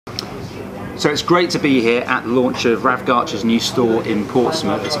So it's great to be here at the launch of Rav Garcha's new store in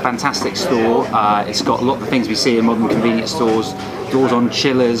Portsmouth. It's a fantastic store. It's got a lot of the things we see in modern convenience stores. Doors on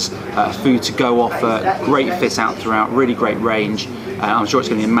chillers, food to go offer, great fit out throughout, really great range. I'm sure it's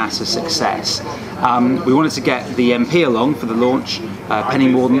going to be a massive success. We wanted to get the MP along for the launch, Penny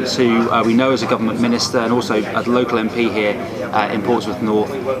Mordaunt, who we know as a government minister and also a local MP here in Portsmouth North,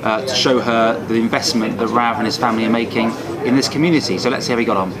 to show her the investment that Rav and his family are making in this community. So let's see how we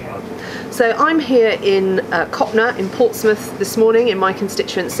got on. So I'm here in Copner in Portsmouth this morning in my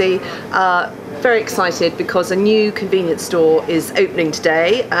constituency. Very excited because a new convenience store is opening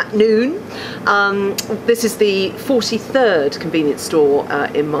today at noon. This is the 43rd convenience store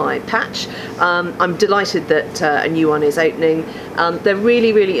in my patch. I'm delighted that a new one is opening. They're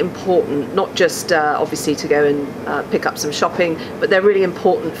really, really important, not just obviously to go and pick up some shopping, but they're really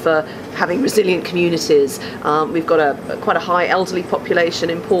important for having resilient communities. We've got quite a high elderly population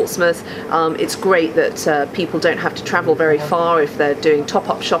in Portsmouth. It's great that people don't have to travel very far if they're doing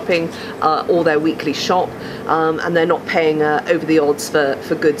top-up shopping or their weekly shop, and they're not paying over the odds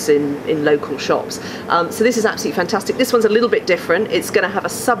for goods in local shops. So this is absolutely fantastic. This one's a little bit different. It's going to have a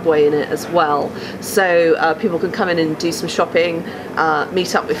Subway in it as well, so people can come in and do some shopping,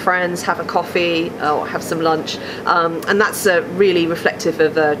 meet up with friends, have a coffee or have some lunch, and that's really reflective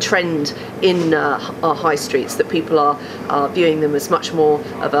of a trend in our high streets, that people are viewing them as much more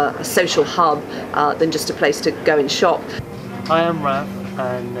of a social hub than just a place to go and shop. I am Rav,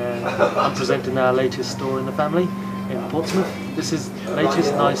 and I'm presenting our latest store in the family in Portsmouth. This is the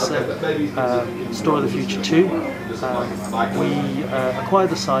latest Nisa Store of the Future 2. We acquired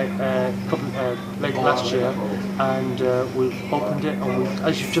the site late last year, and we've opened it, and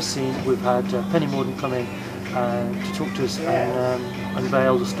as you've just seen, we've had Penny Mordaunt come in to talk to us and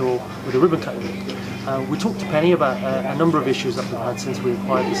unveil the store with a ribbon cutting. We talked to Penny about a number of issues that we've had since we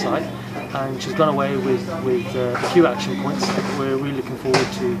acquired the site, and she's gone away with a few action points that we're really looking forward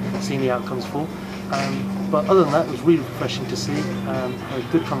to seeing the outcomes for. But other than that, it was really refreshing to see. Had a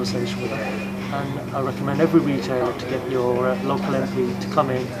good conversation with her, and I recommend every retailer to get your local MP to come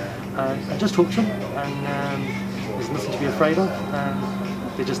in and just talk to them, and there's nothing to be afraid of.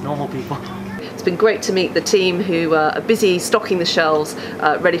 They're just normal people. It's been great to meet the team who are busy stocking the shelves,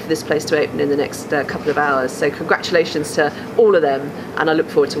 ready for this place to open in the next couple of hours. So congratulations to all of them, and I look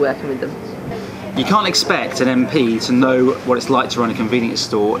forward to working with them. You can't expect an MP to know what it's like to run a convenience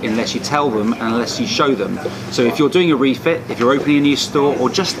store unless you tell them and unless you show them. So if you're doing a refit, if you're opening a new store, or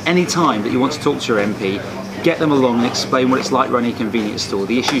just any time that you want to talk to your MP, get them along and explain what it's like running a convenience store,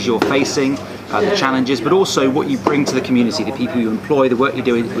 the issues you're facing, the challenges, but also what you bring to the community, the people you employ, the work you're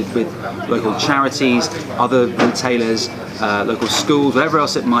doing with local charities, other retailers, local schools, whatever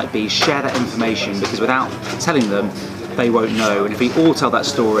else it might be. Share that information, because without telling them, they won't know. And if we all tell that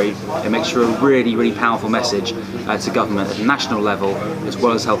story, it makes for a really, really powerful message to government at the national level, as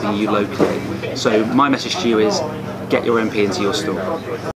well as helping you locally. So my message to you is, get your MP into your store.